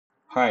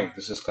Hi,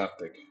 this is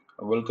Karthik.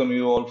 I welcome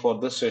you all for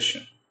this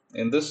session.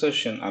 In this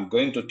session, I'm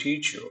going to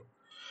teach you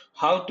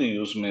how to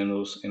use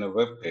menus in a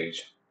web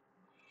page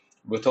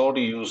without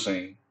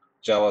using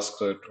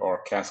JavaScript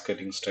or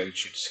cascading style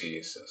sheet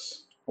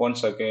CSS.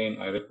 Once again,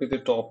 I repeat the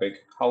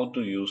topic how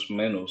to use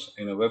menus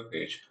in a web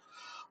page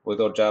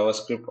without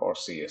JavaScript or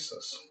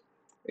CSS.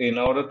 In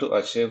order to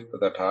achieve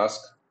the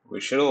task, we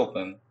should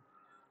open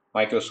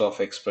Microsoft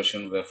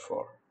Expression Web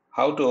 4.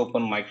 How to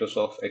open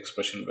Microsoft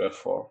Expression Web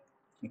 4?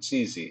 It's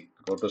easy.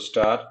 Go to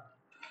Start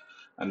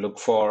and look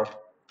for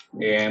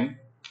AM,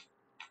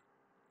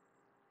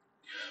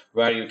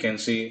 where you can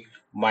see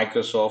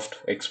Microsoft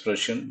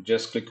Expression.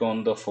 Just click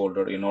on the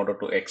folder in order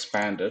to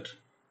expand it.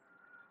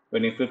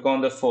 When you click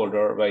on the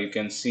folder where you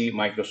can see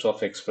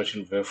Microsoft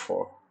Expression Web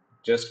 4,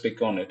 just click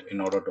on it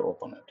in order to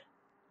open it.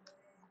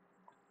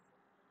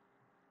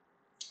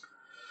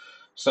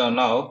 So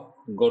now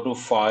go to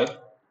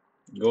File,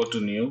 go to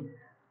New,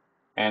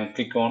 and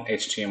click on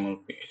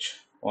HTML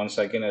page. Once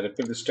again, I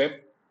repeat the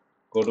step.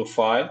 Go to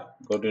File,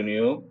 go to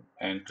New,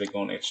 and click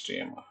on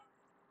HTML.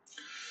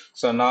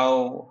 So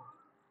now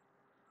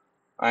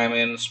I'm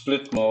in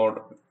split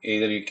mode.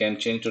 Either you can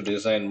change to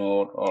design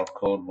mode or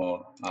code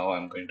mode. Now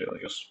I'm going to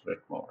use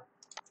split mode.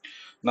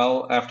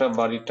 Now after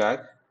body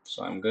tag,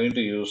 so I'm going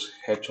to use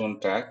h1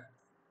 tag.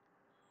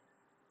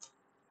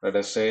 Let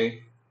us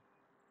say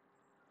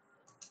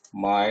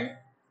my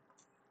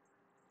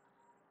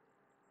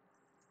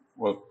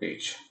web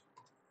page.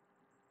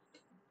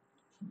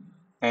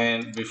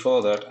 And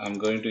before that, I'm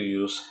going to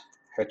use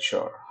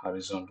HR,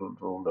 horizontal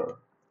ruler.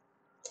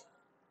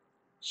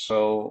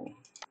 So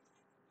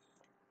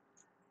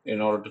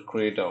in order to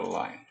create our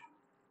line.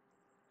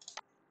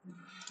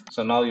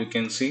 So now you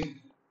can see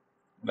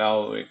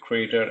now we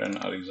created an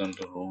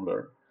horizontal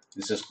ruler.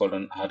 This is called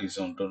an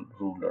horizontal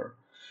ruler.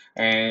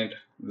 And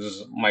this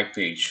is my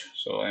page.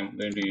 So I'm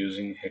going to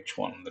using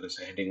h1, that is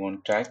a heading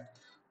 1 tag.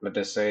 Let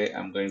us say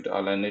I'm going to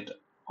align it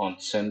on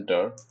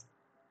center.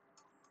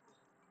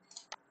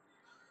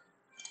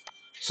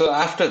 So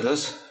after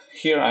this,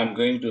 here I'm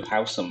going to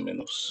have some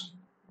menus.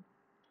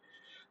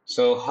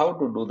 So how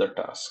to do the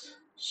task?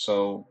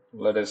 So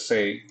let us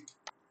say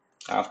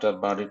after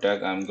body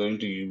tag, I'm going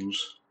to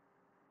use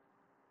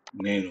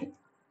menu.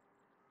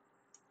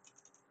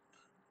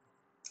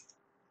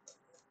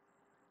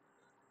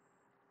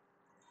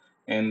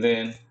 And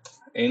then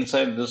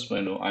inside this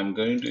menu, I'm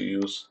going to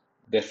use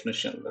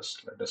definition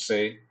list. Let us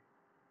say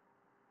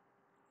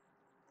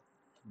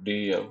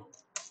DL.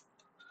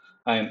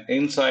 And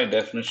inside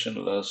definition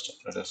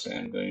list, let us say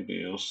I'm going to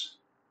use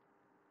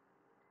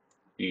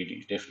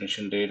DD,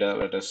 definition data,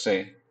 let us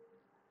say.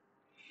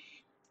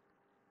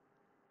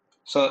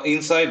 So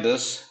inside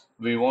this,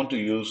 we want to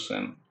use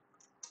an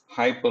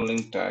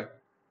hyperlink tag.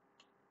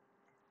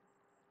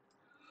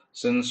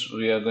 Since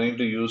we are going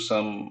to use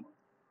some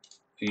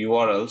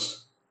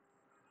URLs,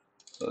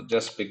 so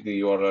just pick the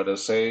URL, let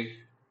us say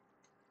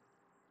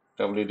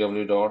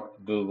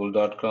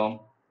www.google.com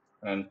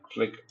and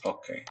click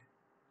OK.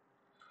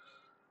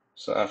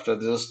 So after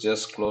this,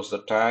 just close the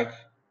tag.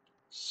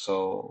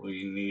 So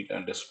we need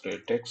a display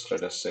text,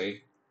 let us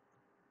say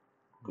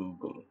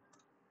Google.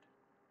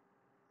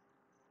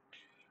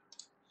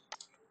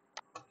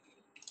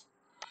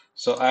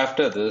 So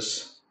after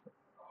this,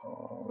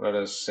 let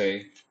us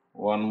say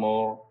one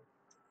more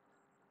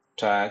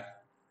tag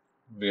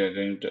we are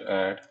going to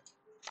add,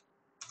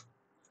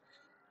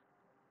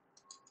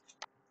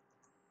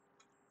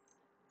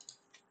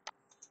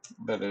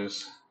 that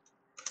is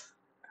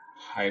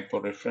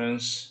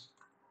hyperreference.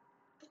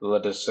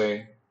 Let us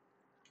say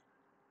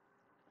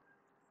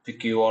pick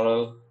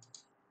URL,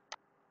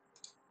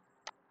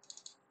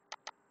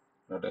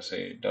 let us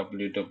say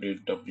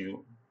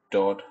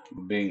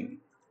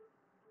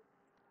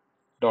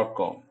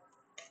www.bing.com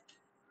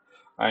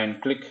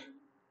and click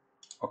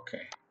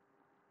OK.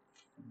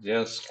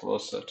 Just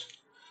close it.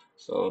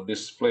 So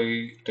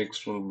display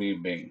text will be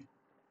Bing,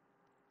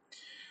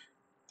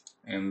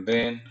 and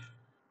then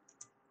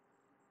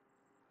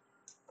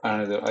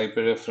another IP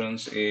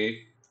reference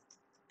a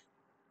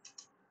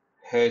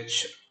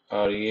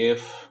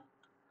href,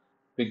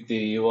 pick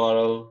the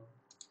URL,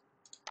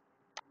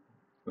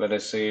 let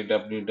us say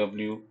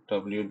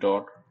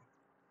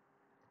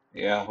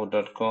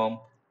www.yahoo.com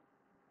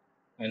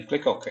and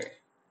click OK.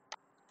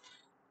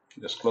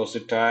 Just close the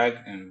tag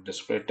and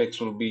display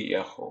text will be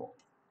Yahoo.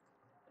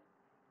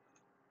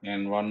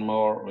 And one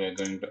more we are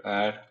going to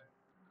add,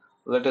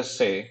 let us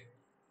say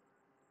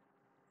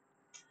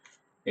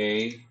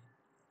a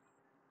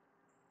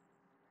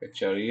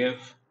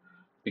href,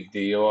 pick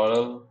the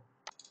URL,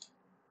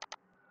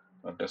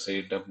 let us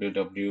say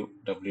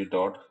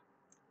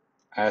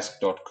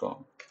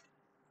www.ask.com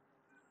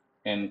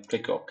and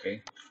click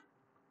OK.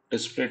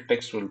 Display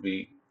text will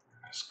be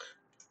ask.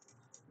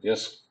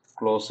 Just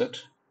close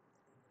it.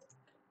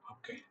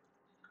 OK.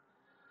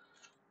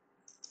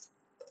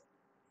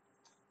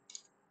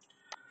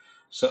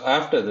 So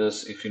after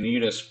this, if you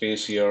need a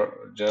space here,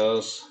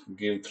 just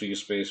give 3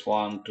 space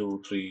 1,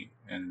 2, 3,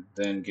 and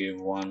then give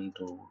 1,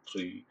 2,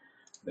 3,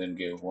 then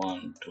give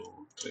 1,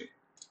 2, 3.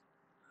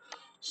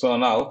 So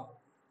now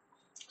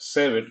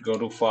save it, go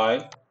to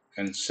file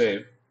and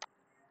save.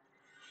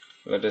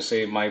 Let us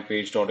say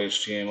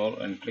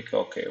mypage.html and click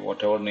OK.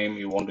 Whatever name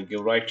you want to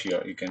give right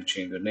here, you can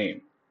change the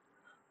name.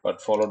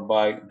 But followed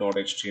by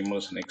 .html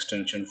is an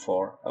extension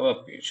for a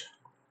web page.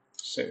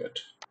 Save it.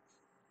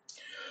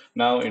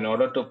 Now in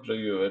order to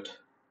preview it,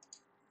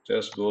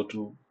 just go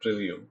to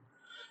preview.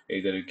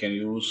 Either you can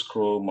use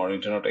Chrome or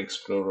Internet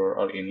Explorer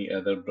or any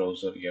other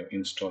browser you have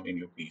installed in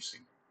your PC.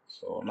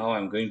 So now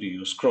I'm going to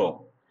use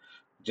Chrome.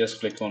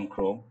 Just click on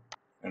Chrome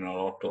and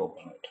allow to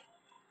open it.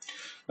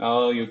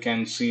 Now you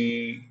can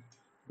see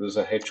there's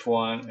a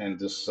H1 and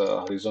this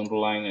horizontal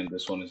line, and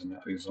this one is a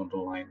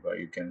horizontal line where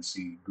you can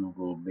see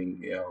Google, Bing,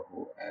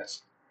 Yahoo,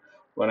 Ask.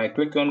 When I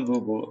click on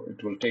Google,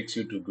 it will take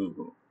you to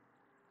Google.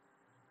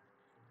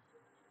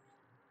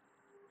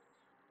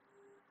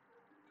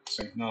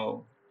 So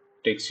now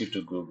takes you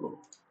to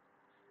Google.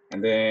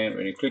 And then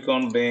when you click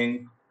on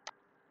Bing,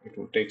 it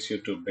will take you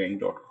to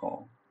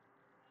bing.com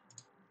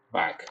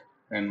back.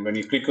 And when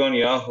you click on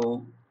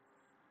Yahoo,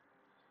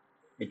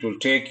 it will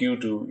take you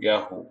to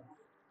Yahoo.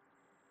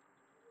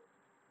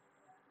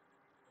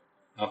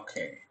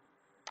 Okay.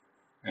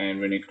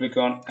 And when you click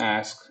on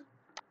Ask,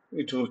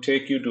 it will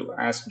take you to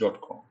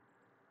ask.com.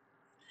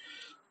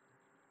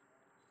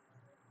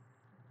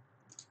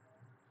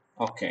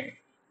 Okay.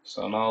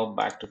 So now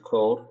back to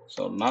code.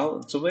 So now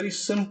it's a very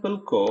simple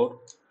code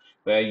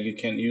where you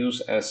can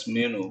use as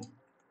menu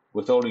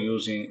without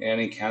using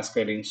any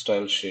cascading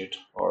style sheet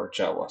or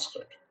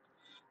JavaScript.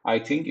 I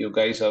think you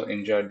guys have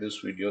enjoyed this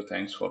video.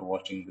 Thanks for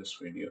watching this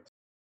video.